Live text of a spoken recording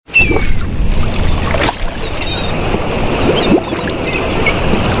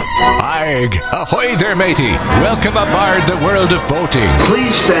Ahoy there, matey. Welcome aboard the world of boating.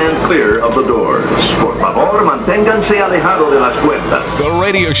 Please stand clear of the doors. Por favor, manténganse alejado de las puertas. The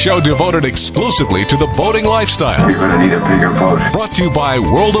radio show devoted exclusively to the boating lifestyle. You're going to need a bigger boat. Brought to you by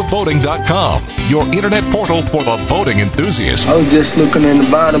worldofboating.com, your internet portal for the boating enthusiast. I was just looking into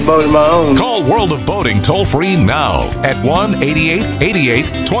buying a boat of my own. Call World of Boating toll-free now at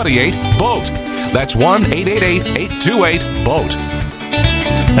 1-8888-28-BOAT. That's 1-888-828-BOAT.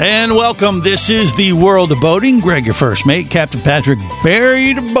 And welcome. This is the World of Boating. Greg, your first mate. Captain Patrick,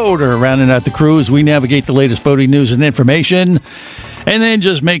 Barry the boater, rounding out the crew as we navigate the latest boating news and information, and then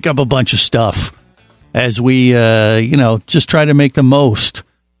just make up a bunch of stuff as we, just try to make the most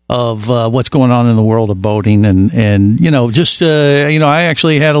of what's going on in the world of boating. And I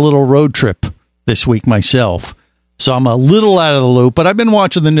actually had a little road trip this week myself, so I'm a little out of the loop. But I've been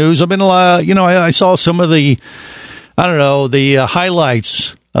watching the news. I've been, I saw some of the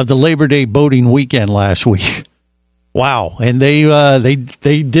highlights of the Labor Day boating weekend last week. Wow. And they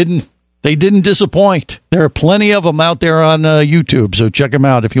didn't disappoint. There are plenty of them out there on YouTube, so check them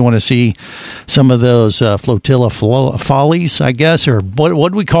out if you want to see some of those flotilla follies, I guess, or what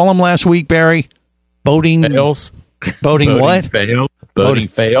do we call them last week, Barry? Boating fails. Boating what? Fail. Boating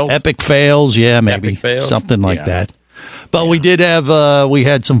fails. Epic fails, yeah, maybe fails. Something like that. But we did have we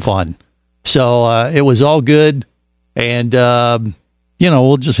had some fun, so it was all good. And,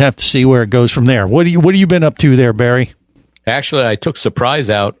 we'll just have to see where it goes from there. What have you been up to there, Barry? Actually, I took Surprise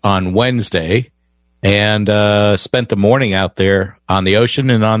out on Wednesday and spent the morning out there on the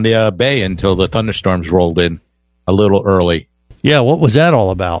ocean and on the bay until the thunderstorms rolled in a little early. Yeah, what was that all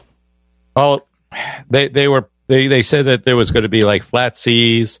about? Oh, they said that there was going to be like flat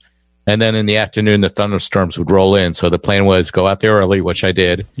seas, and then in the afternoon the thunderstorms would roll in. So the plan was go out there early, which I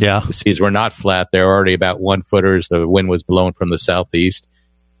did. Yeah. The seas were not flat. They were already about 1 footers. The wind was blowing from the southeast.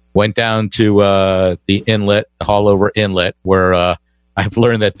 Went down to the inlet, the Haulover Inlet, where I've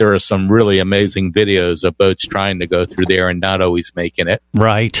learned that there are some really amazing videos of boats trying to go through there and not always making it.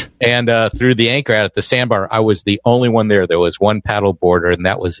 Right. And through the anchor out at the sandbar, I was the only one there. There was one paddle boarder, and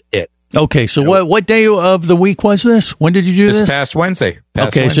that was it. Okay, so what day of the week was this? When did you do this? This past Wednesday.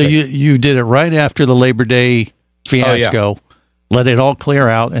 Wednesday. So you did it right after the Labor Day fiasco. Oh, yeah. Let it all clear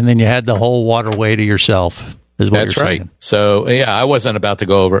out, and then you had the whole waterway to yourself. That's right. So, yeah, I wasn't about to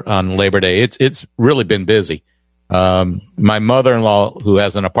go over on Labor Day. It's really been busy. My mother-in-law, who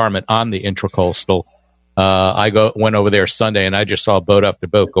has an apartment on the Intracoastal, went over there Sunday, and I just saw boat after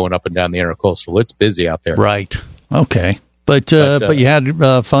boat going up and down the Intracoastal. It's busy out there. Right. Okay. But you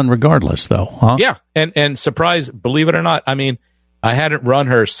had fun regardless, though, huh? Yeah, and surprise, believe it or not, I mean, I hadn't run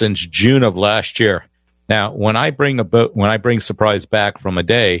her since June of last year. Now, when I bring Surprise back from a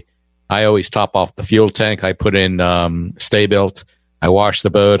day, I always top off the fuel tank. I put in Stay Built. I wash the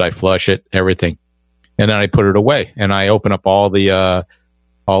boat. I flush it, everything, and then I put it away. And I open up all the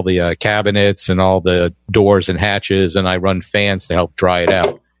cabinets and all the doors and hatches, and I run fans to help dry it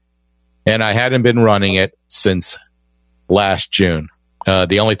out. And I hadn't been running it since last June.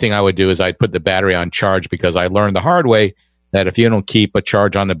 The only thing I would do is I'd put the battery on charge, because I learned the hard way that if you don't keep a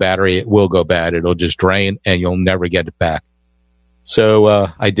charge on the battery, it will go bad. It'll just drain and you'll never get it back.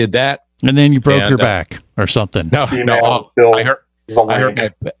 So I did that. And then you broke your back or something. No,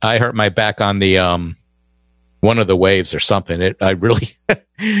 I hurt my back on the one of the waves or something. I really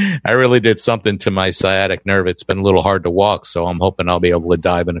did something to my sciatic nerve. It's been a little hard to walk, so I'm hoping I'll be able to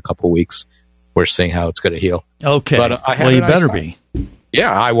dive in a couple of weeks. We're seeing how it's going to heal. Okay. But well, you better be.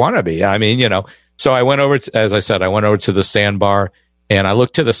 Yeah, I want to be. I mean, so I went over to, as I said, I went over to the sandbar, and I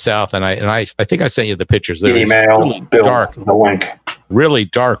looked to the south, and I think I sent you the pictures. There was really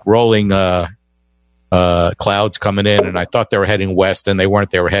dark rolling clouds coming in, and I thought they were heading west, and they weren't.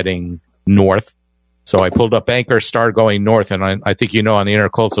 They were heading north. So I pulled up anchor, started going north, and I think on the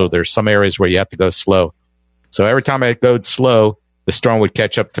Intercoastal, there's some areas where you have to go slow. So every time I go slow, the storm would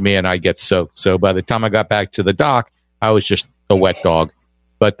catch up to me, and I'd get soaked. So by the time I got back to the dock, I was just a wet dog.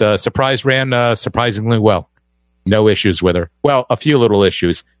 But Surprise ran surprisingly well. No issues with her. Well, a few little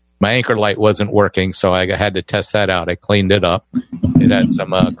issues. My anchor light wasn't working, so I had to test that out. I cleaned it up. It had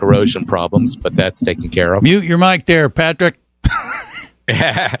some corrosion problems, but that's taken care of. Mute your mic there, Patrick.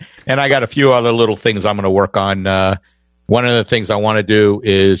 And I got a few other little things I'm going to work on. One of the things I want to do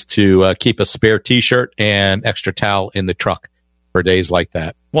is to keep a spare T-shirt and extra towel in the truck for days like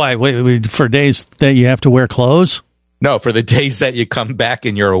that. Why? Wait, for days that you have to wear clothes? No, for the days that you come back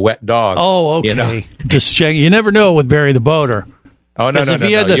and you're a wet dog. Oh, okay. Just check. You never know with Barry the Boater. Oh, no. If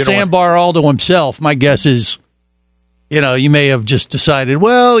he had the sandbar all to himself, my guess is You may have just decided,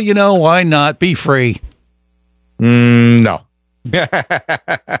 well, why not be free? No.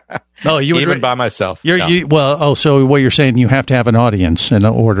 No, you would even by myself. No. So what you're saying, you have to have an audience in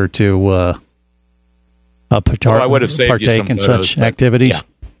order to I would have saved partake in such activities. Yeah.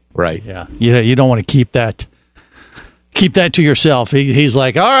 Right. Yeah. You don't want to keep that to yourself. He's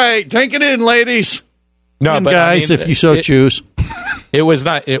like, all right, drink it in, ladies. No, and but guys, if you so choose. It was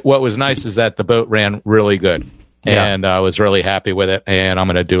not. What was nice is that the boat ran really good, and I was really happy with it. And I'm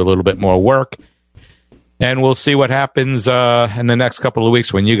going to do a little bit more work, and we'll see what happens in the next couple of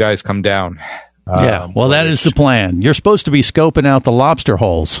weeks when you guys come down. That is the plan. You're supposed to be scoping out the lobster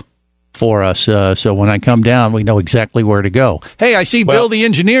holes for us, so when I come down, we know exactly where to go. Hey, I see Bill the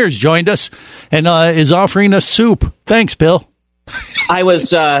engineer has joined us and is offering us soup. Thanks, Bill.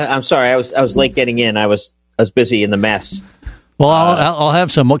 I'm sorry. I was late getting in. I was busy in the mess. Well, I'll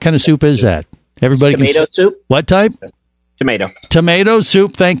have some. What kind of soup is that? Everybody tomato soup. What type? Tomato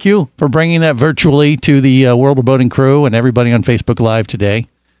soup. Thank you for bringing that virtually to the World of Boating crew and everybody on Facebook Live today.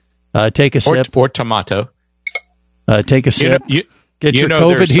 Take a sip. Or tomato. Take a sip. Get your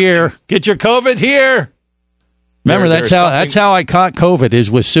COVID here. Get your COVID here. Remember, that's how I caught COVID, is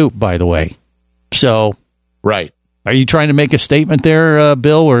with soup, by the way. So, right. Are you trying to make a statement there,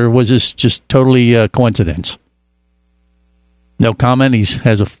 Bill, or was this just totally coincidence? No comment. He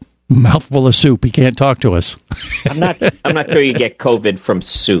has a mouthful of soup. He can't talk to us. I'm not sure you get COVID from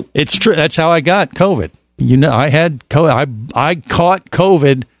soup. It's true. That's how I got COVID. I had COVID. I caught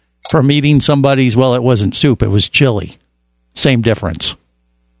COVID from eating somebody's. Well, it wasn't soup. It was chili. Same difference.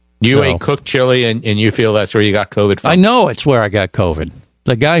 You ate cooked chili, and you feel that's where you got COVID from? I know it's where I got COVID.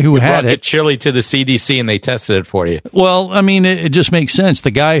 The guy who had the chili to the CDC, and they tested it for you. Well, I mean, it just makes sense.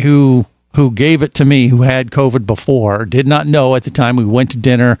 The guy who gave it to me, who had COVID before, did not know at the time. We went to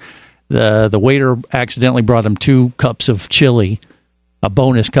dinner. The waiter accidentally brought him 2 cups of chili, a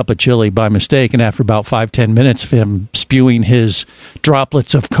bonus cup of chili by mistake, and after about 5-10 minutes of him spewing his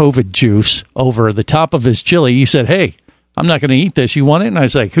droplets of COVID juice over the top of his chili, he said, "Hey, I'm not going to eat this. You want it?" And I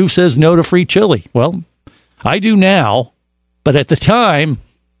was like, "Who says no to free chili?" Well, I do now, but at the time,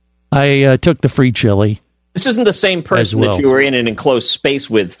 I took the free chili. This isn't the same person that you were in an enclosed space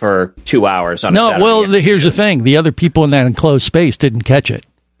with for 2 hours on a Saturday. No, well, here's the thing. The other people in that enclosed space didn't catch it.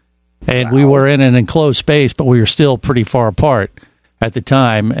 And we were in an enclosed space, but we were still pretty far apart at the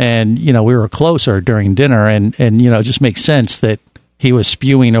time. And, we were closer during dinner. And it just makes sense that he was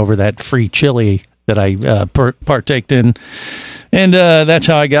spewing over that free chili that I partaked in. And that's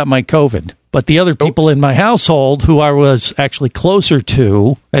how I got my COVID. But the other people in my household who I was actually closer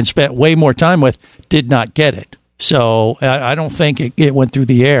to and spent way more time with did not get it. So I don't think it went through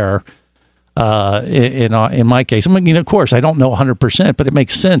the air in my case. I mean, of course, I don't know 100%, but it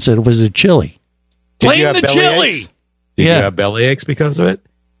makes sense that it was a chili. Blame the chili! Did you have belly aches because of it?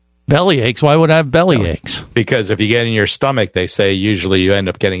 Belly aches? Why would I have belly aches? Because if you get in your stomach, they say usually you end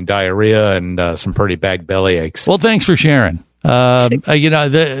up getting diarrhea and some pretty bad belly aches. Well, thanks for sharing.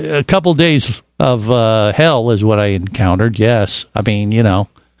 A couple days of hell is what I encountered. Yes. I mean,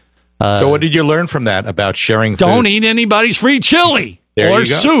 so what did you learn from that about sharing food? Don't eat anybody's free chili or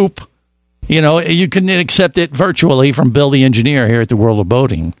soup. You can accept it virtually from Bill the engineer here at the World of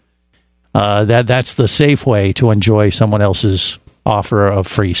Boating. That's the safe way to enjoy someone else's offer of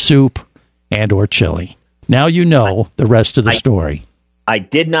free soup and or chili. Now you know the rest of the story. I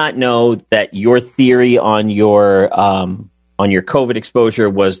did not know that your theory on your COVID exposure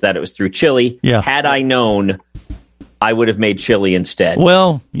was that it was through chili. Yeah. Had I known, I would have made chili instead.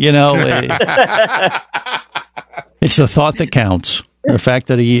 Well, it's the thought that counts. The fact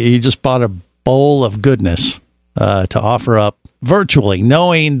that he just bought a bowl of goodness to offer up virtually,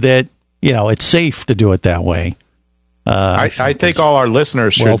 knowing that it's safe to do it that way. I think all our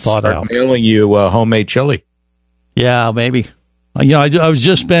listeners should start mailing you homemade chili. Yeah, maybe. I was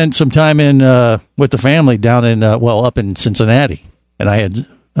just spent some time with the family down in up in Cincinnati, and I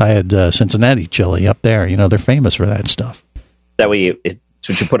had Cincinnati chili up there. They're famous for that stuff. That way, it's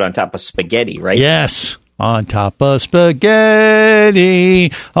what you put on top of spaghetti, right? Yes, on top of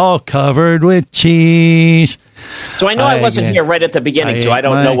spaghetti, all covered with cheese. So I know I wasn't here right at the beginning, so I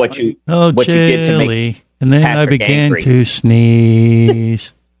don't know what you did to make and then Patrick I began angry. to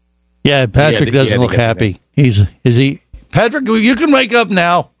sneeze. Yeah, Patrick doesn't look happy. Is he? Patrick, you can wake up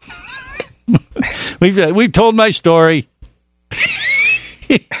now. We've told my story.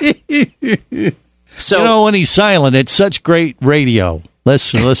 So when he's silent, it's such great radio.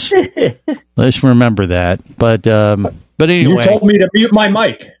 Let's remember that. But anyway, you told me to mute my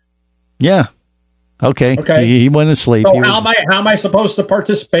mic. Yeah. Okay. He went to sleep. So how am I supposed to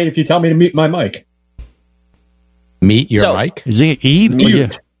participate if you tell me to mute my mic? Meet your mic? Is he eat?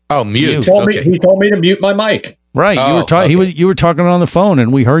 Mute. Oh, mute. He told me to mute my mic. Right. You were talking on the phone,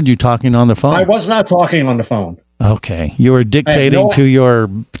 and we heard you talking on the phone. I was not talking on the phone. Okay. You were dictating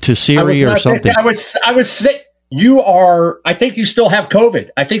to Siri or something. I was sick. You are, I think you still have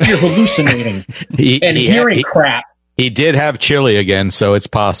COVID. I think you're hallucinating and hearing crap. He did have chili again, so it's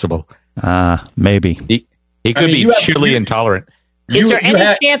possible. Maybe. He could be chili intolerant. Is there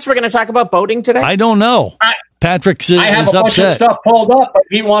any chance we're going to talk about boating today? I don't know. Patrick is I have a bunch of stuff pulled up, but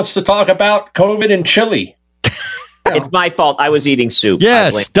he wants to talk about COVID and chili. It's my fault. I was eating soup.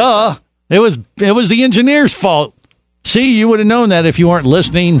 Yes, duh. It was the engineer's fault. See, you would have known that if you weren't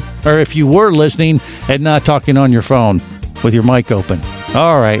listening, or if you were listening and not talking on your phone with your mic open.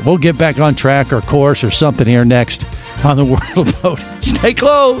 All right, we'll get back on track or course or something here next on the World of Boating. Stay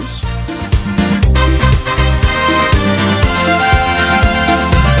close.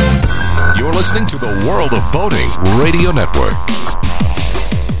 You're listening to the World of Boating Radio Network.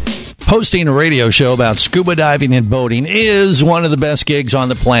 Hosting a radio show about scuba diving and boating is one of the best gigs on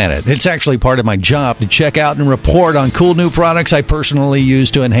the planet. It's actually part of my job to check out and report on cool new products I personally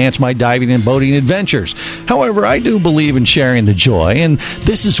use to enhance my diving and boating adventures. However, I do believe in sharing the joy, and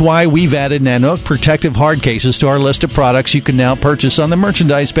this is why we've added Nanook protective hard cases to our list of products you can now purchase on the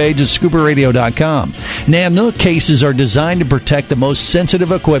merchandise page at scubaradio.com. Nanook cases are designed to protect the most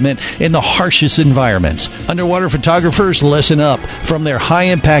sensitive equipment in the harshest environments. Underwater photographers, listen up. From their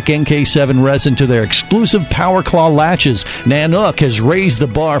high-impact NK7 resin to their exclusive Power Claw latches, Nanook has raised the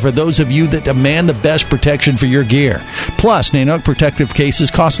bar for those of you that demand the best protection for your gear. Plus, Nanook protective cases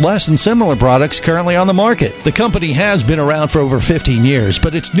cost less than similar products currently on the market. The company has been around for over 15 years,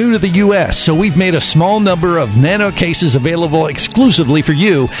 but it's new to the U.S., so we've made a small number of Nanook cases available exclusively for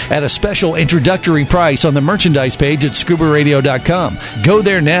you at a special introductory price on the merchandise page at scubaradio.com. Go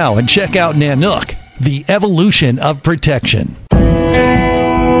there now and check out Nanook, the evolution of protection.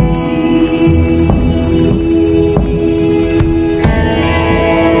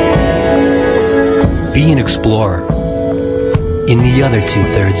 Be an explorer in the other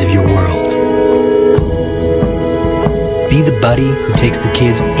two-thirds of your world. Be the buddy who takes the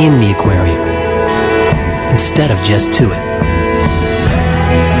kids in the aquarium instead of just to it.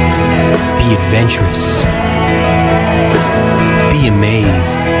 Be adventurous. Be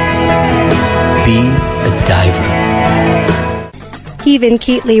amazed. Be a diver. Even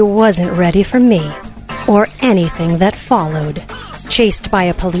Keatley wasn't ready for me or anything that followed. Chased by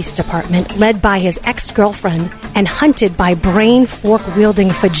a police department led by his ex-girlfriend and hunted by brain fork-wielding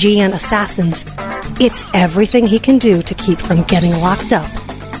Fijian assassins, it's everything he can do to keep from getting locked up,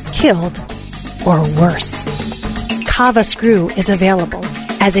 killed, or worse. Kava Screw is available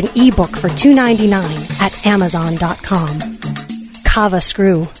as an ebook for $2.99 at Amazon.com. Kava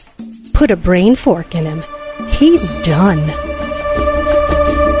Screw. Put a brain fork in him. He's done.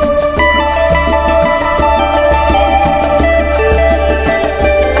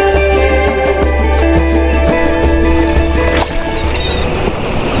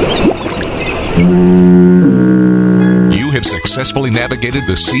 You have successfully navigated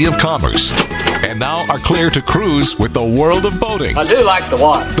the Sea of Commerce and now are clear to cruise with the World of Boating. I do like the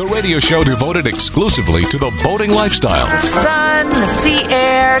water. The radio show devoted exclusively to the boating lifestyle. The sun, the sea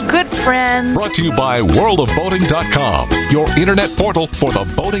air, good friends. Brought to you by worldofboating.com, your internet portal for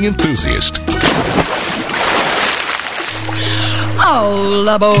the boating enthusiast. All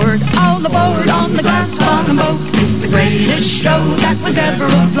aboard on the glass bottom boat. It's the greatest show that was ever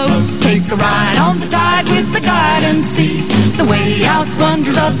afloat. Take a ride on the tide with the guide and see the way out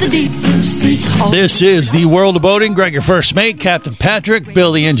wonders of the deep blue sea. This is the World of Boating. Greg, your first mate, Captain Patrick,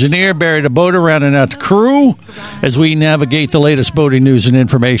 Bill the engineer, Barry the boater, rounding out the crew as we navigate the latest boating news and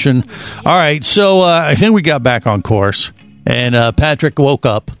information. All right, so I think we got back on course, and Patrick woke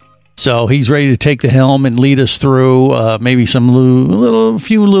up. So he's ready to take the helm and lead us through maybe some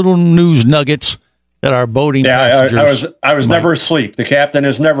few little news nuggets that our boating passengers. I was never asleep. The captain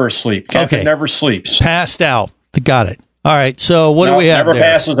is never asleep. Captain never sleeps. Passed out. Got it. All right. So what do we have? Never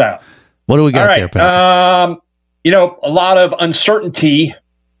passes out. What do we got there, Patrick? A lot of uncertainty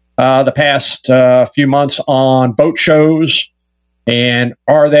the past few months on boat shows, and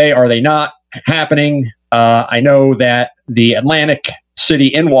are they not happening? I know that the Atlantic City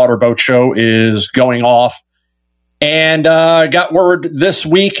in-water boat show is going off, and got word this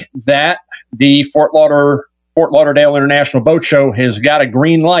week that the Fort Lauderdale International Boat Show has got a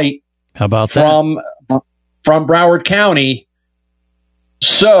green light. How about from Broward County.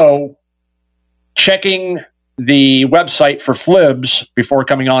 So, checking the website for FLIBS before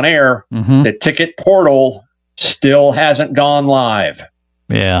coming on air, the ticket portal still hasn't gone live.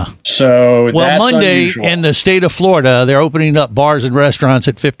 Yeah. So well, that's Monday unusual. in the state of Florida, they're opening up bars and restaurants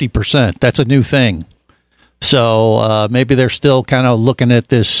at 50%. That's a new thing. So maybe they're still kind of looking at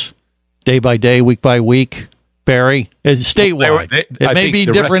this day by day, week by week. Barry, it's statewide. It may be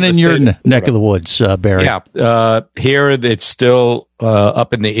different in your neck of the woods, Barry. Yeah, here it's still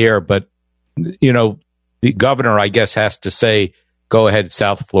up in the air, but the governor, I guess, has to say, "Go ahead,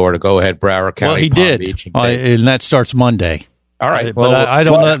 South Florida. Go ahead, Broward County." Well, he Palm did, Beach, and that starts Monday. All right, but I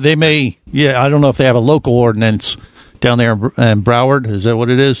don't know. They may. Yeah, I don't know if they have a local ordinance down there in Broward. Is that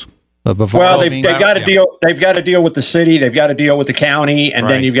what it is? Well, they've got to deal. They've got to deal with the city. They've got to deal with the county, and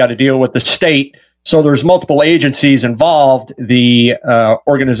then you've got to deal with the state. So there's multiple agencies involved. The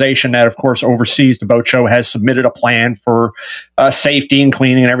organization that, of course, oversees the boat show has submitted a plan for safety and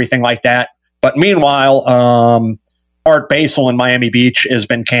cleaning and everything like that. But meanwhile, Art Basel in Miami Beach has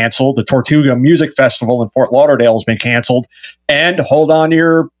been canceled. The Tortuga Music Festival in Fort Lauderdale has been canceled. And hold on to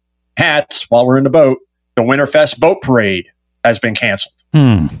your hats while we're in the boat. The Winterfest Boat Parade has been canceled.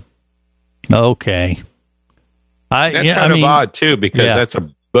 Okay. That's kind of odd, too, because that's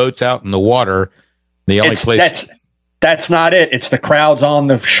a boats out in the water. The only place that's not it. It's the crowds on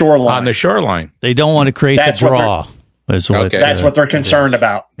the shoreline. On the shoreline. They don't want to create the draw. That's what they're concerned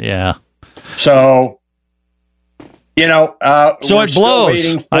about. Yeah. So, so it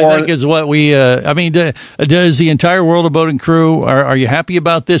blows. I think is what we. Does the entire World of Boating crew? Are you happy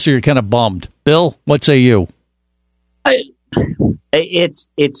about this, or you're kind of bummed? Bill, what say you?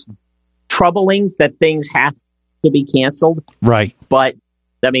 It's troubling that things have to be canceled, right? But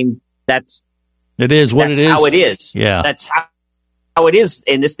I mean, it is what it is. How it is. Yeah, that's how it is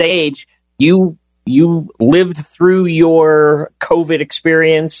in this day and age. You lived through your COVID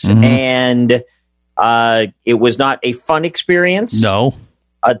experience, and it was not a fun experience. No,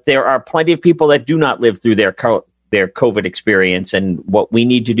 there are plenty of people that do not live through their COVID experience, and what we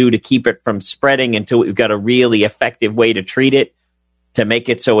need to do to keep it from spreading until we've got a really effective way to treat it, to make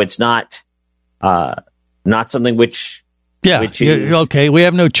it so it's not something which. Yeah, okay, we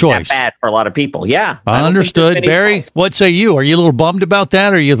have no choice. Bad for a lot of people. Yeah. I understood. Barry, what say you? Are you a little bummed about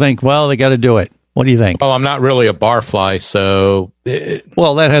that, or you think, well, they got to do it? What do you think? Well, I'm not really a barfly, so...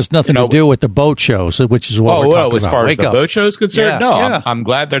 well, that has nothing to do with the boat shows, which is what we're talking about. As far as the boat show is concerned? Yeah, I'm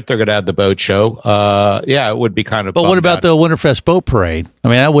glad that they're going to have the boat show. It would be kind of... But what about the Winterfest Boat Parade? I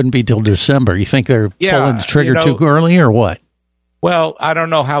mean, that wouldn't be till December. You think they're pulling the trigger too early, or what? Well, I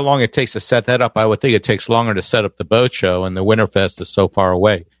don't know how long it takes to set that up. I would think it takes longer to set up the boat show, and the Winterfest is so far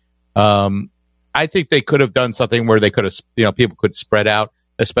away. I think they could have done something where they could have, people could spread out,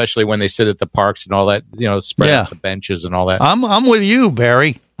 especially when they sit at the parks and all that, spread out the benches and all that. I'm with you,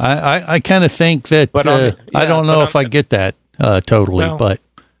 Barry. I kind of think that, I don't know if I get that totally, but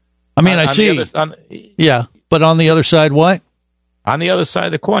I mean, I see. But on the other side, what? On the other side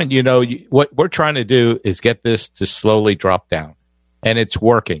of the coin, what we're trying to do is get this to slowly drop down. And it's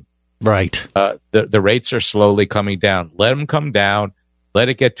working. Right. The rates are slowly coming down. Let them come down. Let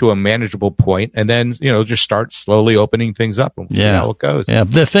it get to a manageable point. And then, just start slowly opening things up and see how it goes. Yeah.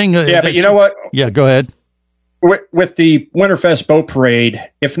 The thing. But you know what? Yeah, go ahead. With the Winterfest Boat Parade,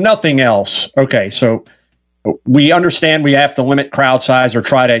 if nothing else, okay, so we understand we have to limit crowd size or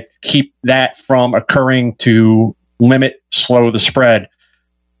try to keep that from occurring to slow the spread.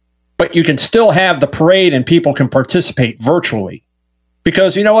 But you can still have the parade and people can participate virtually.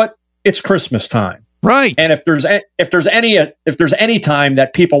 Because you know what? It's Christmas time. Right. And if there's any time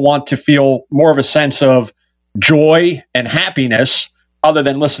that people want to feel more of a sense of joy and happiness other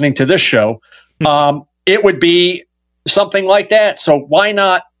than listening to this show, it would be something like that. So why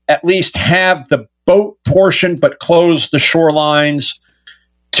not at least have the boat portion but close the shorelines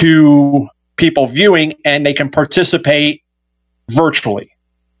to people viewing, and they can participate virtually?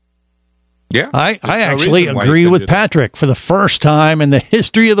 Yeah, I actually agree with Patrick for the first time in the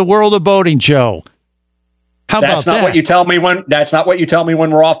history of the World of Boating show. That's not what you tell me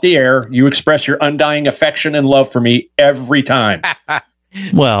when we're off the air. You express your undying affection and love for me every time.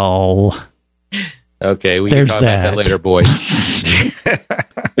 Well, okay, we can talk about that later, boys.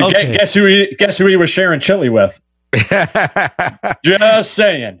 Okay. Guess who he was sharing chili with? Just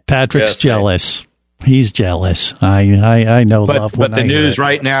saying. Patrick's jealous. He's jealous. I know love. But the news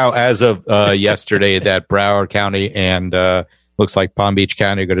right now, as of yesterday, that Broward County and looks like Palm Beach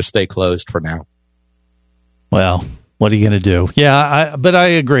County are going to stay closed for now. Well, what are you going to do? Yeah, but I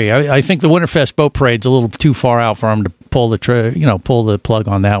agree. I think the Winterfest Boat Parade's a little too far out for them to pull the plug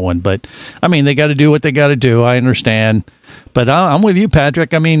on that one. But I mean, they got to do what they got to do. I understand. But I'm with you,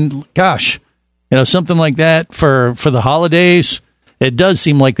 Patrick. I mean, gosh, something like that for the holidays. It does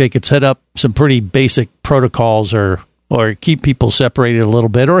seem like they could set up some pretty basic protocols or or keep people separated a little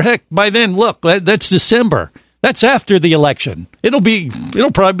bit. Or heck, by then, look, that's December. That's after the election. It'll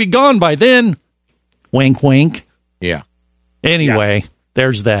probably be gone by then. Wink, wink. Yeah. Anyway,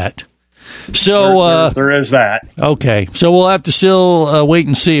 there's that. So there is that. Okay, so we'll have to still wait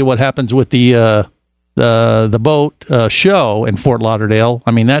and see what happens with the boat show in Fort Lauderdale.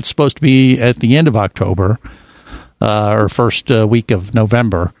 I mean, that's supposed to be at the end of October or first week of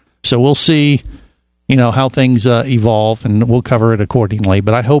November. So we'll see, how things evolve, and we'll cover it accordingly.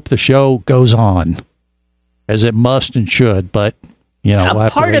 But I hope the show goes on, as it must and should. But we'll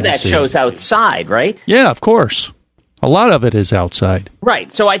have part to of that show's outside, right? Yeah, of course. A lot of it is outside.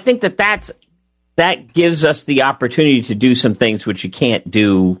 Right. So I think that gives us the opportunity to do some things which you can't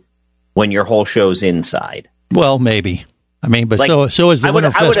do when your whole show's inside. Well, maybe. I mean, but so is the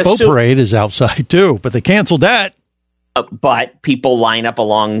Winterfest Boat Parade is outside too, but they canceled that. But people line up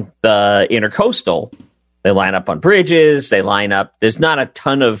along the Intercoastal. They line up on bridges. They line up. There's not a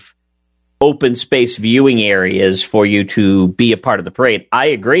ton of open space viewing areas for you to be a part of the parade. I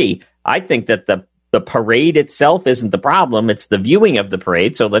agree. I think that the parade itself isn't the problem. It's the viewing of the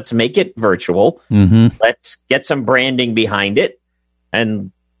parade. So let's make it virtual. Mm-hmm. Let's get some branding behind it.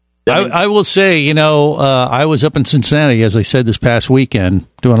 And I will say, I was up in Cincinnati, as I said, this past weekend,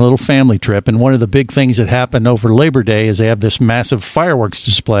 doing a little family trip. And one of the big things that happened over Labor Day is they have this massive fireworks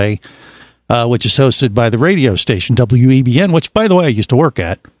display, which is hosted by the radio station, WEBN, which, by the way, I used to work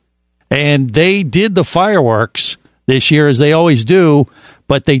at. And they did the fireworks this year, as they always do,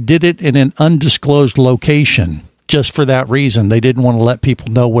 but they did it in an undisclosed location. Just for that reason, they didn't want to let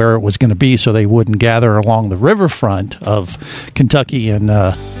people know where it was going to be, so they wouldn't gather along the riverfront of Kentucky and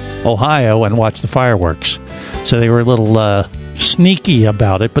Ohio and watch the fireworks. So they were a little sneaky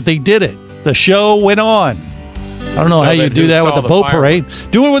about it, but they did it. The show went on. I don't know how you do that with the boat parade.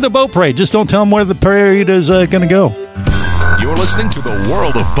 Do it with the boat parade. Just don't tell them where the parade is going to go. You're listening to the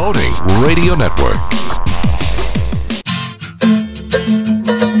World of Boating Radio Network.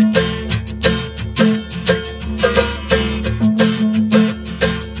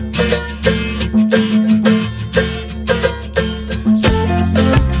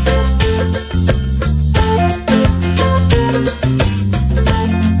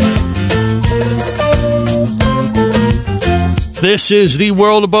 This is the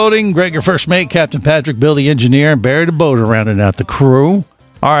World of Boating. Greg, your first mate, Captain Patrick, Bill the engineer, and Barry the boater rounding out the crew.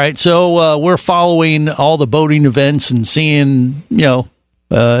 All right, so we're following all the boating events and seeing,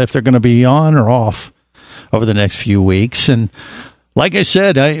 if they're going to be on or off over the next few weeks. And like I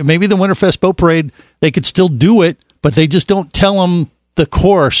said, maybe the Winterfest Boat Parade, they could still do it, but they just don't tell them the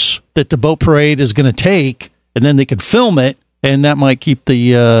course that the boat parade is going to take, and then they could film it. And that might keep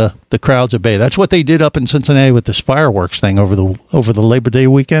the crowds at bay. That's what they did up in Cincinnati with this fireworks thing over the Labor Day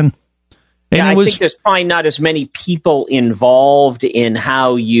weekend. And I think there's probably not as many people involved in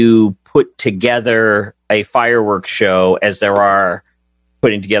how you put together a fireworks show as there are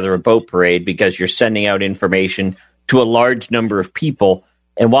putting together a boat parade, because you're sending out information to a large number of people.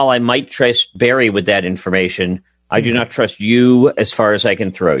 And while I might trust Barry with that information, I do not trust you as far as I can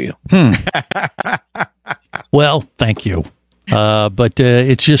throw you. Well, thank you. But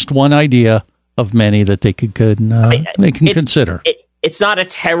it's just one idea of many that they can consider. It's not a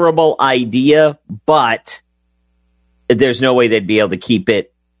terrible idea, but there's no way they'd be able to keep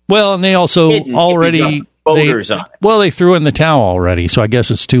it. Well, and they also already voters on it. Well, they threw in the towel already, so I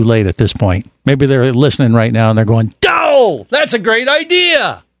guess it's too late at this point. Maybe they're listening right now and they're going, "Oh, that's a great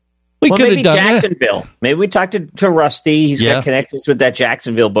idea." We could have done Jacksonville. That. Maybe we talked to Rusty. He's got connections with that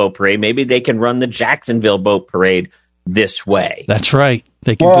Jacksonville boat parade. Maybe they can run the Jacksonville boat parade this way. That's right.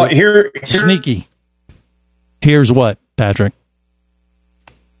 They can do it sneaky. Here's what, Patrick.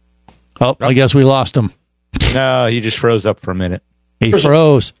 Oh, I guess we lost him. No, he just froze up for a minute. He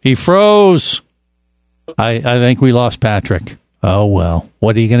froze. I think we lost Patrick. Oh, well.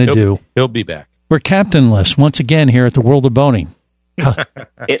 What are you going to do? He'll be back. We're captainless once again here at the World of Boating.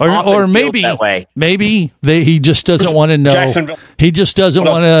 Or maybe he just doesn't want to know. He just doesn't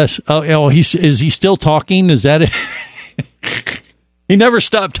want to. Is he still talking? Is that it? He never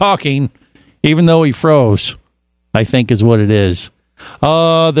stopped talking, even though he froze, I think is what it is.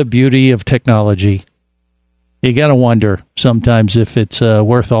 Oh, the beauty of technology. You got to wonder sometimes if it's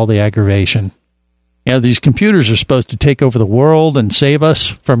worth all the aggravation. These computers are supposed to take over the world and save us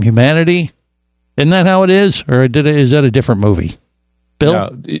from humanity. Isn't that how it is? Or is that a different movie? Bill? No,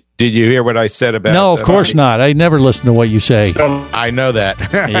 did you hear what I said about? No, of course not. I never listen to what you say. I know that.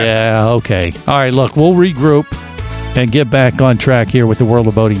 Yeah, okay. All right, look, we'll regroup and get back on track here with the World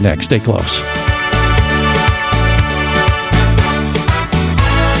of Boating next. Stay close.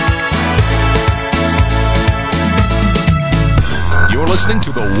 listening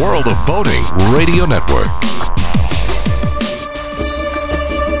to the World of Boating Radio Network.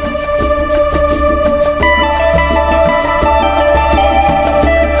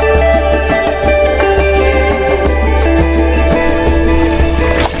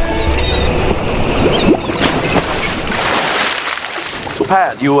 So,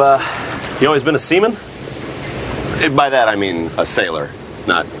 Pat, you always been a seaman? By that, I mean a sailor,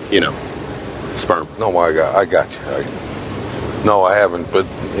 not, sperm. No, I got you. No, I haven't. But,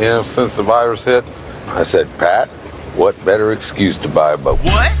 since the virus hit, I said, Pat, what better excuse to buy a boat?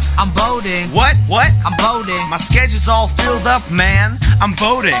 What? I'm boating. What? I'm boating. My schedule's all filled up, man. I'm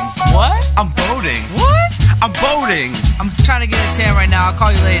boating. What? I'm boating. What? I'm boating. I'm trying to get a tan right now. I'll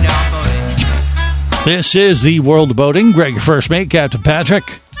call you later. I'm boating. This is the World of Boating. Greg, your first mate, Captain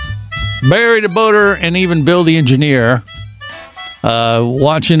Patrick, Barry the boater, and even Bill the engineer.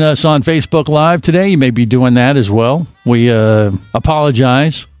 Watching us on Facebook Live today, you may be doing that as well. We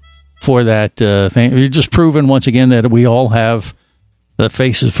apologize for that thing. You're just proving once again that we all have the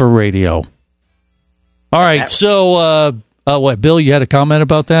faces for radio. All right, so what, Bill, you had a comment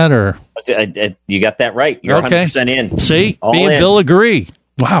about that? Or you got that right. You're okay. 100% in. See, All me and in. Bill agree.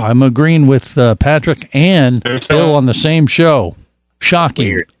 Wow, I'm agreeing with Patrick and Bill on the same show. Shocking.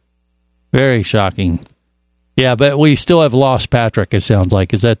 Weird. Very shocking. Yeah, but we still have lost Patrick, it sounds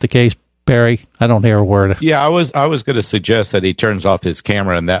like. Is that the case, Barry? I don't hear a word. Yeah, I was going to suggest that he turns off his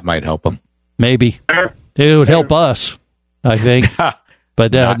camera, and that might help him. Maybe. It would help us, I think.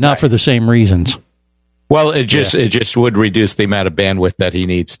 But not for the same reasons. Well, it just would reduce the amount of bandwidth that he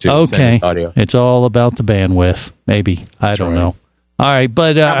needs to send his audio. It's all about the bandwidth. Maybe. I don't know. All right,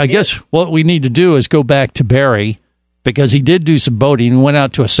 but I guess what we need to do is go back to Barry, because he did do some boating and went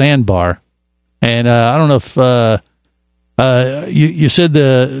out to a sandbar. And I don't know if you said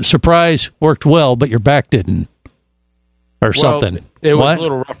the surprise worked well, but your back didn't, or something. It was a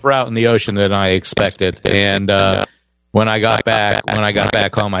little rougher out in the ocean than I expected. And when I got back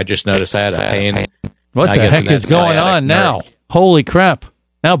home, I just noticed I had a pain. What the heck is going on now? Holy crap!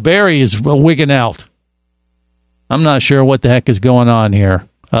 Now Barry is wigging out. I'm not sure what the heck is going on here.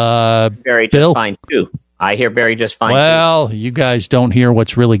 Barry just fine too. I hear Barry just fine. Well, you guys don't hear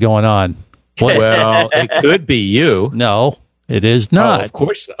what's really going on. Well, it could be you. No, it is not. Of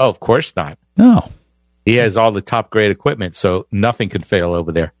course not. No. He has all the top grade equipment, so nothing could fail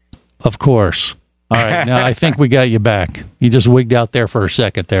over there. Of course. All right, now I think we got you back. You just wigged out there for a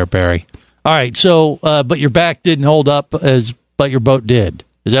second there, Barry. All right, so but your back didn't hold up but your boat did.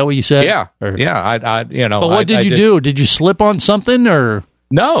 Is that what you said? Yeah. I But what did you do? Did you slip on something or?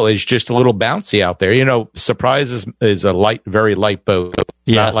 No, it's just a little bouncy out there. Surprise is a very light boat.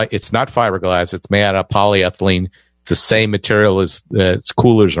 It's not fiberglass. It's made out of polyethylene. It's the same material as its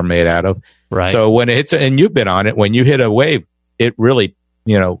coolers are made out of. Right. So when it hits, and you've been on it, when you hit a wave, it really,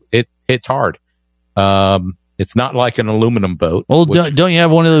 it hits hard. It's not like an aluminum boat. Well, don't you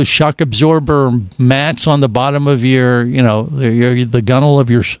have one of those shock absorber mats on the bottom of your, the gunnel of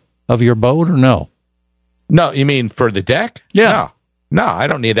your boat, or no? No, you mean for the deck? Yeah. No, I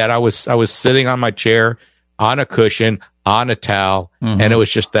don't need that. I was sitting on my chair, on a cushion, on a towel, and it was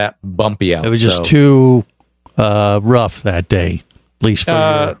just that bumpy out. It was just too rough that day, at least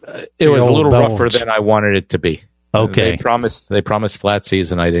for it was a little rougher than I wanted it to be. Okay. They promised flat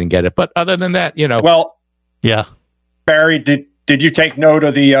season. I didn't get it. But other than that, Well, yeah. Barry, did you take note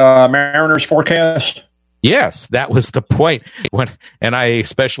of the Mariners forecast? Yes, that was the point.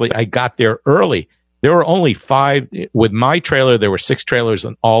 I got there early. There were only 5 with my trailer. There were 6 trailers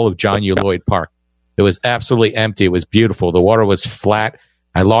in all of John U. Lloyd Park. It was absolutely empty. It was beautiful. The water was flat.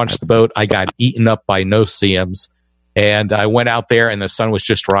 I launched the boat. I got eaten up by no-see-ums, and I went out there, and the sun was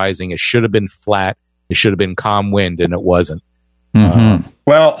just rising. It should have been flat. It should have been calm wind, and it wasn't. Mm-hmm.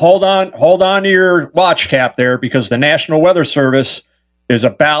 Well, hold on to your watch cap there, because the National Weather Service is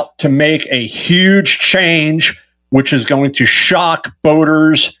about to make a huge change, which is going to shock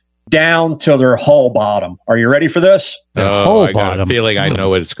boaters down to their hull bottom. Are you ready for this? I got a feeling I know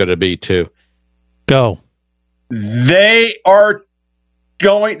what it's going to be too. Go. They are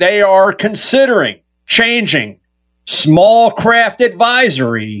considering changing small craft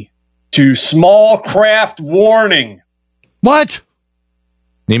advisory to small craft warning. What?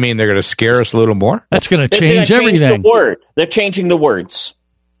 You mean they're going to scare us a little more? That's going to change everything. They're changing the words.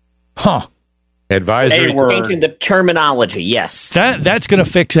 Huh. Advisory. They're changing the terminology, yes. That's going to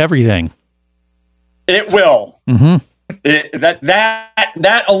fix everything. It will. Mm-hmm.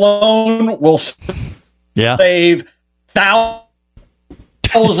 That alone will save thousands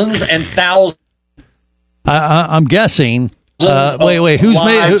and thousands. I'm guessing. Wait.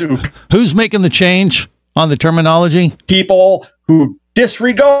 Who's making the change on the terminology? People who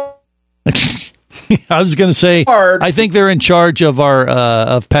disregard. I was going to say, I think they're in charge of our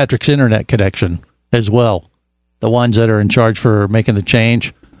of Patrick's internet connection as well. The ones that are in charge for making the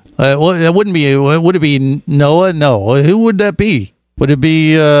change. Well, it wouldn't be. Would it be NOAA? No. Who would that be? Would it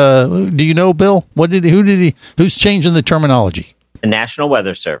be? Do you know, Bill? Who's changing the terminology? The National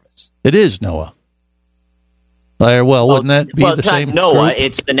Weather Service. It is NOAA. Wouldn't that be the same? NOAA. Group?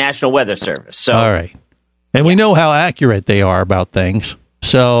 It's the National Weather Service. So, all right, and we know how accurate they are about things.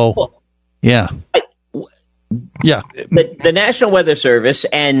 So, yeah. The National Weather Service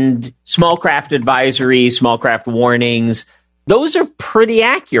and small craft advisories, small craft warnings, those are pretty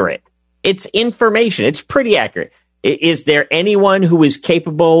accurate. It's information. It's pretty accurate. Is there anyone who is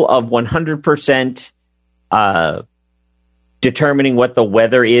capable of 100% determining what the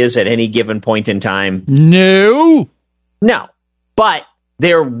weather is at any given point in time? No. But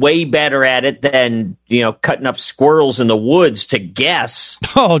they're way better at it than, cutting up squirrels in the woods to guess.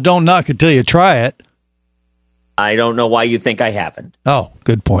 Oh, don't knock it till you try it. I don't know why you think I haven't. Oh,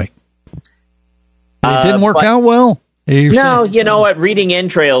 good point. It didn't work out well? No, you know what? Reading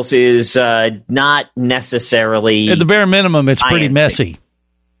entrails is not necessarily... At the bare minimum, it's pretty messy.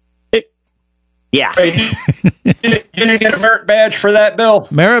 Yeah. You didn't get a merit badge for that, Bill?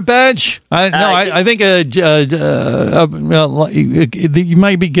 Merit badge? I think you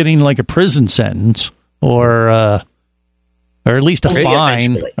might be getting like a prison sentence or at least a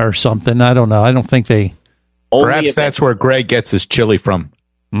fine or something. I don't know. I don't think they... Perhaps that's where Greg gets his chili from.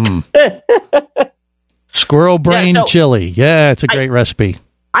 Squirrel brain chili. Yeah, it's a great recipe.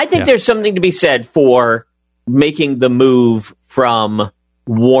 I think there's something to be said for making the move from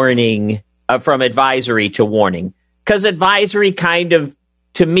warning, from advisory to warning. Because advisory kind of,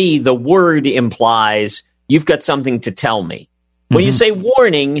 to me, the word implies you've got something to tell me. When you say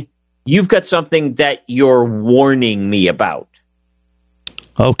warning, you've got something that you're warning me about.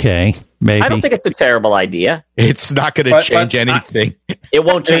 Okay, maybe. I don't think it's a terrible idea. It's not going to change anything. It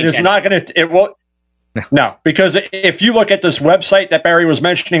won't change anything. Not going to... It won't... No, because if you look at this website that Barry was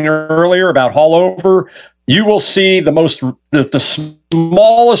mentioning earlier about Haulover, you will see the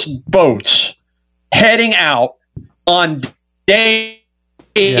smallest boats heading out on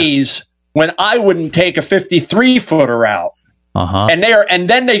days when I wouldn't take a 53-footer out. And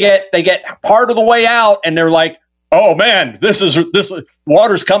then they get part of the way out and they're like, oh man, this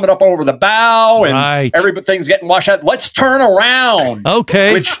water's coming up over the bow and everything's getting washed out. Let's turn around.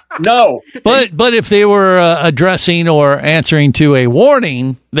 Okay. No. But if they were addressing or answering to a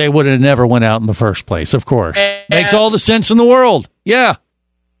warning, they would have never went out in the first place, of course. Makes all the sense in the world. Yeah.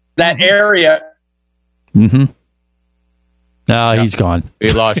 That area. No, he's gone.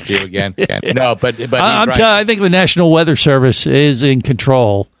 We lost you again. No, but I think the National Weather Service is in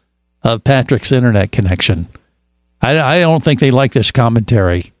control of Patrick's internet connection. I don't think they like this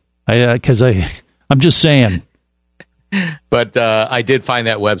commentary because I'm just saying. But I did find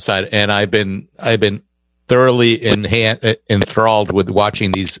that website, and I've been thoroughly enthralled with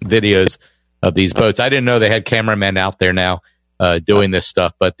watching these videos of these boats. I didn't know they had cameramen out there now doing this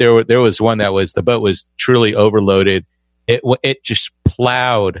stuff, but there was one the boat was truly overloaded. It just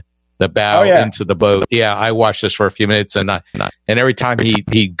plowed the bow into the boat. Yeah, I watched this for a few minutes, and every time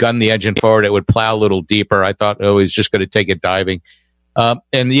he gunned the engine forward, it would plow a little deeper. I thought, he's just going to take it diving.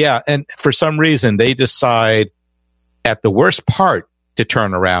 And for some reason, they decide at the worst part to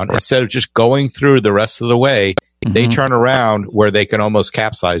turn around. Instead of just going through the rest of the way, they turn around where they can almost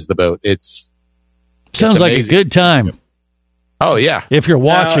capsize the boat. Sounds like a good time. Oh, yeah. If you're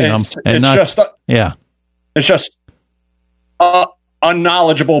watching them. It's just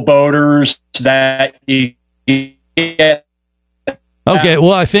unknowledgeable boaters that you get. Okay,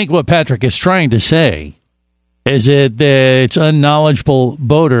 well, I think what Patrick is trying to say is that it's unknowledgeable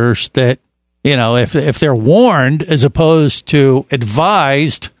boaters that, if they're warned as opposed to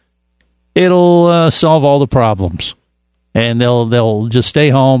advised, it'll solve all the problems. And they'll just stay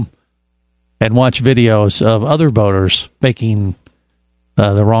home and watch videos of other boaters making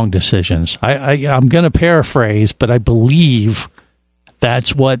the wrong decisions. I'm going to paraphrase, but I believe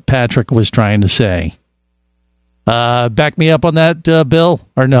that's what Patrick was trying to say. Back me up on that, Bill,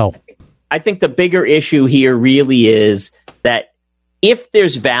 or no? I think the bigger issue here really is that if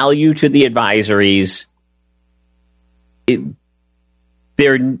there's value to the advisories,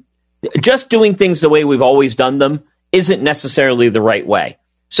 they're just doing things the way we've always done them isn't necessarily the right way.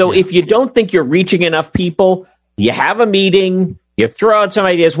 So if you don't think you're reaching enough people, you have a meeting, you throw out some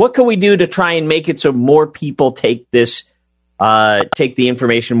ideas. What can we do to try and make it so more people take the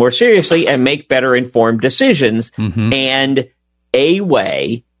information more seriously and make better informed decisions? And a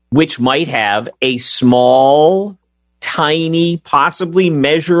way which might have a small tiny, possibly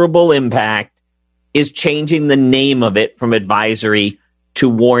measurable impact is changing the name of it from advisory to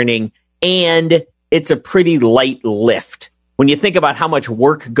warning, and it's a pretty light lift. When you think about how much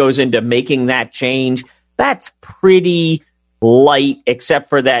work goes into making that change, that's pretty light, except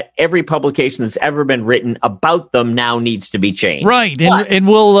for that every publication that's ever been written about them now needs to be changed. Right, and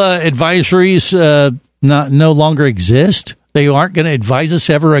will advisories no longer exist? They aren't going to advise us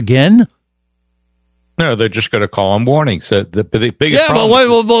ever again? No, they're just going to call them warnings. The biggest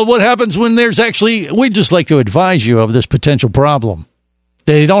problem. But what happens when there's actually, we'd just like to advise you of this potential problem.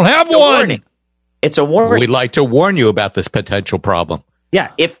 They don't have one. Warning. It's a warning. We'd like to warn you about this potential problem.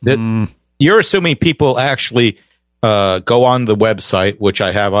 Yeah. You're assuming people actually go on the website, which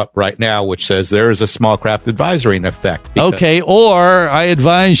I have up right now, which says there is a small craft advisory in effect. Okay, or I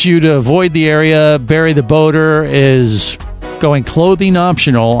advise you to avoid the area. Barry the Boater is going clothing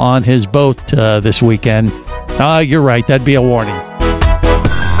optional on his boat this weekend. You're right. That'd be a warning.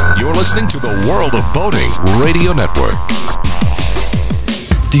 You're listening to the World of Boating Radio Network.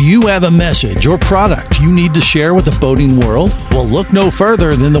 Do you have a message or product you need to share with the boating world? Well, look no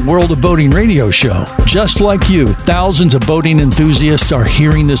further than the World of Boating radio show. Just like you, thousands of boating enthusiasts are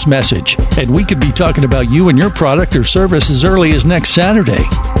hearing this message, and we could be talking about you and your product or service as early as next Saturday.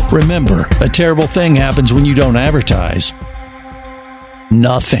 Remember, a terrible thing happens when you don't advertise.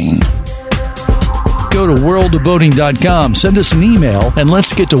 Nothing. Go to worldofboating.com, send us an email, and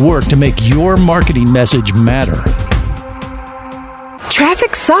let's get to work to make your marketing message matter.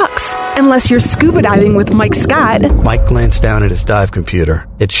 Traffic sucks, unless you're scuba diving with Mike Scott. Mike glanced down at his dive computer.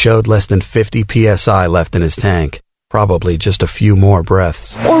 It showed less than 50 PSI left in his tank. Probably just a few more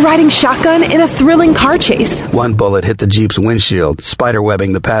breaths. Or riding shotgun in a thrilling car chase. One bullet hit the Jeep's windshield,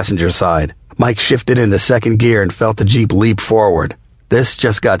 spiderwebbing the passenger side. Mike shifted into second gear and felt the Jeep leap forward. This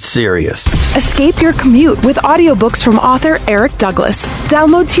just got serious. Escape your commute with audiobooks from author Eric Douglas.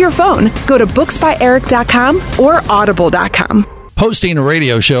 Download to your phone. Go to booksbyeric.com or audible.com. Hosting a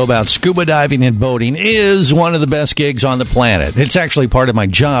radio show about scuba diving and boating is one of the best gigs on the planet. It's actually part of my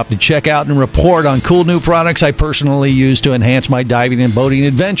job to check out and report on cool new products I personally use to enhance my diving and boating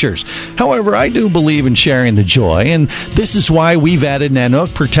adventures. However, I do believe in sharing the joy, and this is why we've added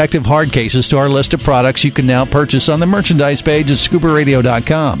Nanook protective hard cases to our list of products you can now purchase on the merchandise page at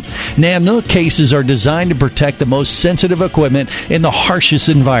scubaradio.com. Nanook cases are designed to protect the most sensitive equipment in the harshest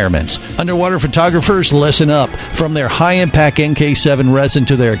environments. Underwater photographers, listen up. From their high-impact NK7 resin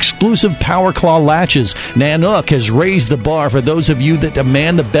to their exclusive Power Claw latches, Nanook has raised the bar for those of you that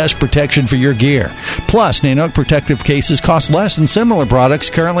demand the best protection for your gear. Plus, Nanook protective cases cost less than similar products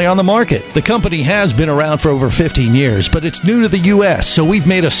currently on the market. The company has been around for over 15 years, but it's new to the U.S., so we've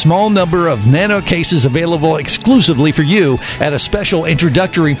made a small number of Nanook cases available exclusively for you at a special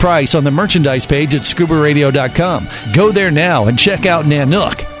introductory price on the merchandise page at scubaradio.com. Go there now and check out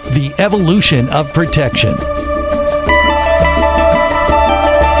Nanook, the evolution of protection.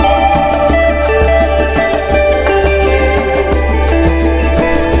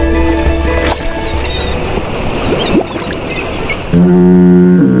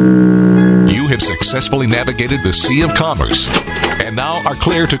 You have successfully navigated the Sea of Commerce and now are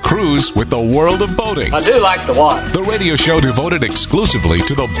clear to cruise with the World of Boating. I do like the water. The radio show devoted exclusively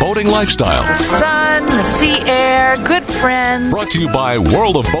to the boating lifestyle. The sun, the sea air, good friends. Brought to you by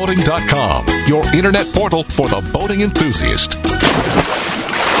worldofboating.com, your internet portal for the boating enthusiast.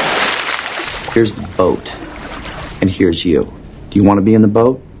 Here's the boat, and here's you. Do you want to be in the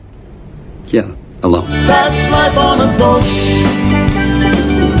boat? Yeah, alone. That's life on a boat.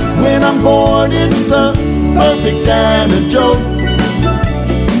 When I'm bored, it's the perfect kind of joke.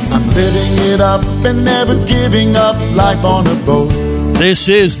 I'm living it up and never giving up. Life on a boat. This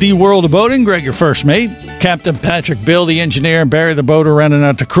is the World of Boating. Greg, your first mate. Captain Patrick, Bill, the engineer, and Barry the Boater rounding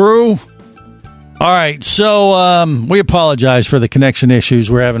out the crew. All right, so we apologize for the connection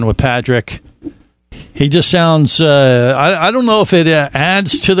issues we're having with Patrick. He just sounds, I don't know if it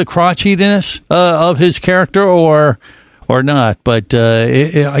adds to the crotchiness of his character or not, but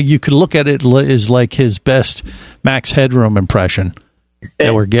you could look at it as like his best Max Headroom impression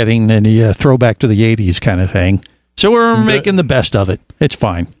that we're getting, and the throwback to the 80s kind of thing. So we're making the best of it. It's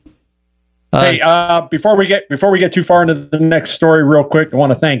fine. Hey, before we get too far into the next story, real quick, I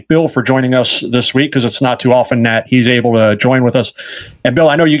want to thank Bill for joining us this week, because it's not too often that he's able to join with us. And Bill,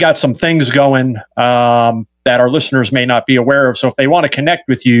 I know you got some things going that our listeners may not be aware of. So if they want to connect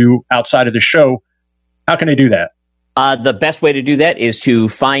with you outside of the show, how can they do that? The best way to do that is to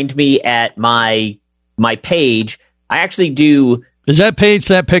find me at my page. I actually do. Is that page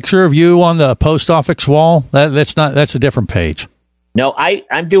that picture of you on the post office wall? That's a different page. No,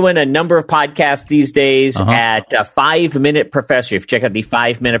 I'm doing a number of podcasts these days at 5 Minute Professor. If you check out the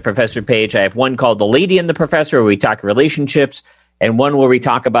 5 Minute Professor page, I have one called The Lady and the Professor, where we talk relationships, and one where we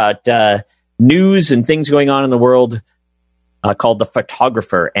talk about news and things going on in the world called The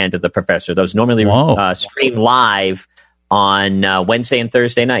Photographer and the Professor. Those normally stream live on Wednesday and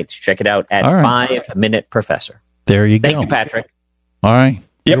Thursday nights. Check it out at 5 Minute Professor. There you go. Thank you, Patrick. All right.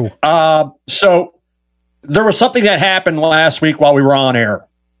 Yep. So there was something that happened last week while we were on air,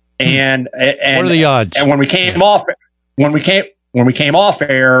 and what are the odds? And when we came off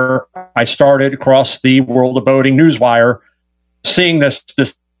air, I started across the World of Boating newswire, seeing this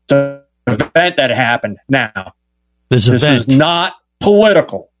event that happened. Now, this is not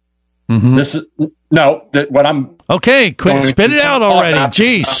political. Mm-hmm. This is what I'm. Okay, quit, spit it out already.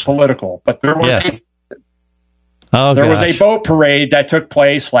 Jeez, political, but there was was a boat parade that took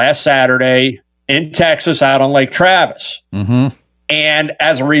place last Saturday in Texas out on Lake Travis. Mm-hmm. And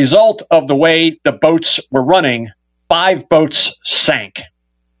as a result of the way the boats were running, 5 boats sank.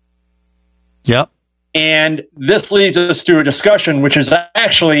 Yep. And this leads us to a discussion, which is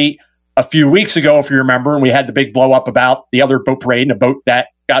actually a few weeks ago, if you remember, and we had the big blow up about the other boat parade and a boat that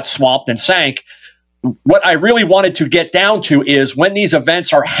got swamped and sank. What I really wanted to get down to is when these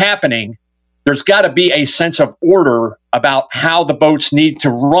events are happening, there's got to be a sense of order about how the boats need to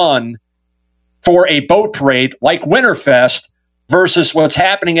run for a boat parade like Winterfest versus what's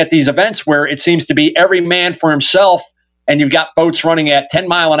happening at these events where it seems to be every man for himself, and you've got boats running at 10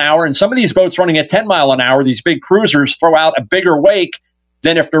 mile an hour. And some of these boats running at 10 mile an hour, these big cruisers throw out a bigger wake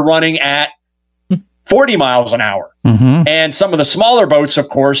than if they're running at 40 miles an hour. Mm-hmm. And some of the smaller boats, of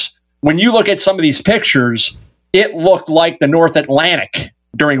course, when you look at some of these pictures, it looked like the North Atlantic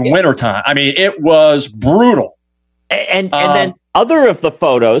during wintertime. I mean, it was brutal. And then other of the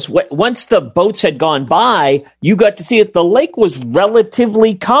photos, once the boats had gone by, you got to see that the lake was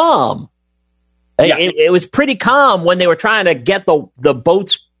relatively calm. Yeah. It was pretty calm when they were trying to get the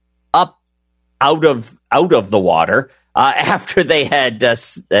boats up out of the water after they had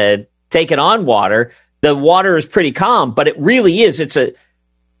taken on water. The water is pretty calm, but it really is. It's a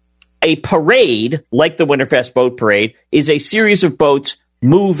parade, like the Winterfest boat parade, is a series of boats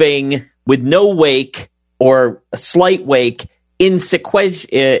moving with no wake or a slight wake in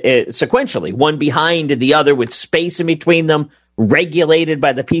sequentially, one behind the other with space in between them, regulated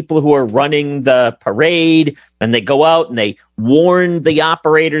by the people who are running the parade. And they go out and they warn the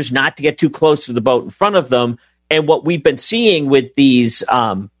operators not to get too close to the boat in front of them. And what we've been seeing with these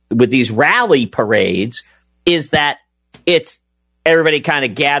rally parades is that it's everybody kind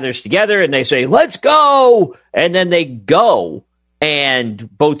of gathers together and they say, let's go. And then they go.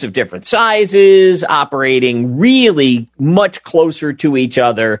 And boats of different sizes, operating really much closer to each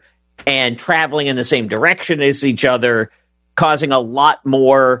other and traveling in the same direction as each other, causing a lot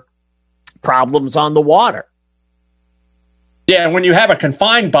more problems on the water. Yeah, when you have a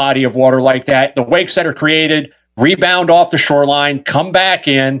confined body of water like that, the wakes that are created rebound off the shoreline, come back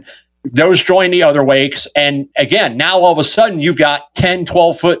in, those join the other wakes. And again, now all of a sudden you've got 10,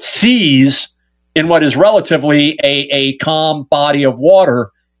 12-foot seas in what is relatively a calm body of water.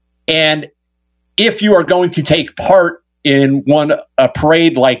 And if you are going to take part in a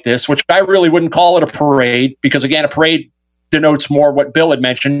parade like this, which I really wouldn't call it a parade, because again, a parade denotes more what Bill had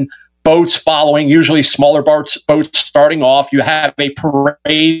mentioned, boats following, usually smaller boats starting off. You have a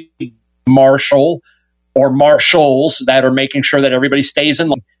parade marshal or marshals that are making sure that everybody stays in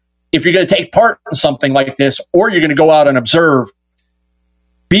line. If you're going to take part in something like this, or you're going to go out and observe,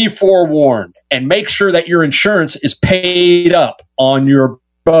 be forewarned and make sure that your insurance is paid up on your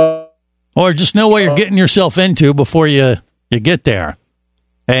boat. Or just know what you're getting yourself into before you get there.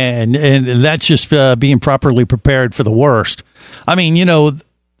 And that's just being properly prepared for the worst. I mean,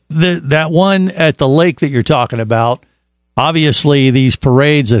 that one at the lake that you're talking about, obviously these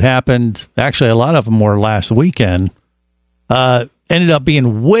parades that happened, actually a lot of them were last weekend, ended up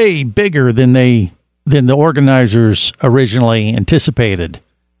being way bigger than the organizers originally anticipated.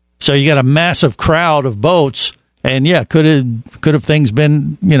 So you got a massive crowd of boats, and yeah, could have things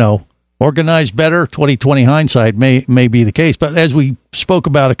been, organized better? 20/20 hindsight may be the case. But as we spoke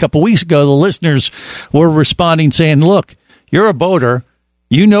about a couple weeks ago, the listeners were responding saying, look, you're a boater,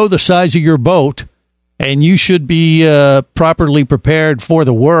 you know the size of your boat, and you should be properly prepared for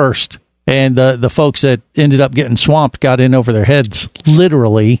the worst. And the folks that ended up getting swamped got in over their heads,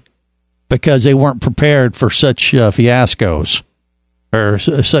 literally, because they weren't prepared for such fiascos or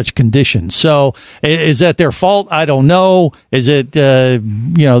such conditions. So is that their fault? I don't know. Is it,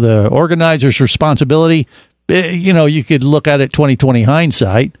 the organizer's responsibility? You could look at it 20/20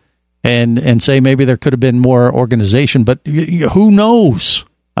 hindsight and say maybe there could have been more organization, but who knows?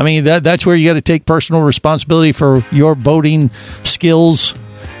 I mean, that's where you got to take personal responsibility for your boating skills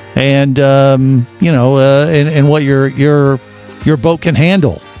and and what your boat can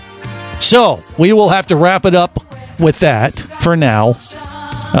handle. So we will have to wrap it up with that for now,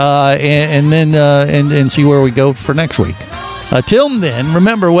 and then see where we go for next week. Till then,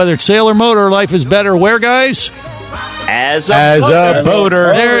 remember, whether it's sail or motor, life is better where, guys? As a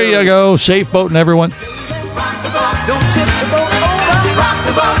boater. There you go. Safe boating, everyone. Don't tip the boat over. Rock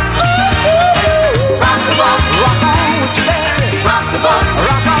the boat. Rock the boat. Rock on with your back. Rock the boat.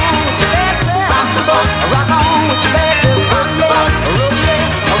 Rock on with your back. Rock the boat. Rock on with your back. Rock the boat. Roll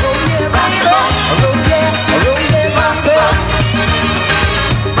yeah, roll yeah, rock the boat. Roll yeah, roll yeah, rock the boat.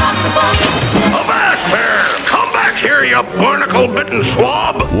 Rock the boat. Avast there! Come back here, you barnacle-bitten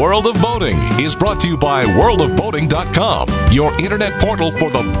swab! World of Boating is brought to you by worldofboating.com, your internet portal for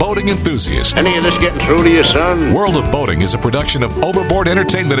the boating enthusiast. Any of this getting through to you, son? World of Boating is a production of Overboard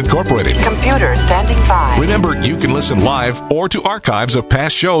Entertainment Incorporated. Computer standing by. Remember, you can listen live or to archives of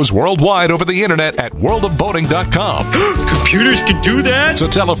past shows worldwide over the internet at worldofboating.com. Computers can do that? So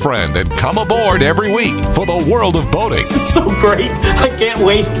tell a friend and come aboard every week for the World of Boating. This is so great. I can't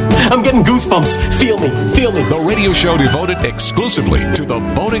wait. I'm getting goosebumps. Feel me. Feel me. The radio show devoted exclusively to the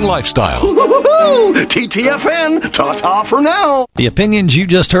boating lifestyle. TTFN, ta-ta for now. The opinions you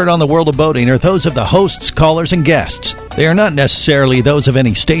just heard on the World of Boating are those of the hosts, callers, and guests. They are not necessarily those of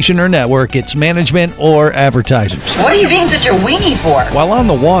any station or network, its management, or advertisers. What are you being such a weenie for? While on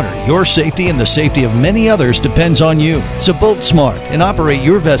the water, your safety and the safety of many others depends on you. So boat smart and operate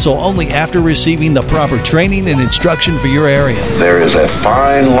your vessel only after receiving the proper training and instruction for your area. There is a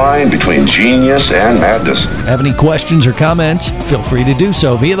fine line between genius and madness. Have any questions or comments? Feel free to do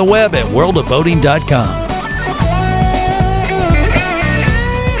so via the web at worldofboating.com.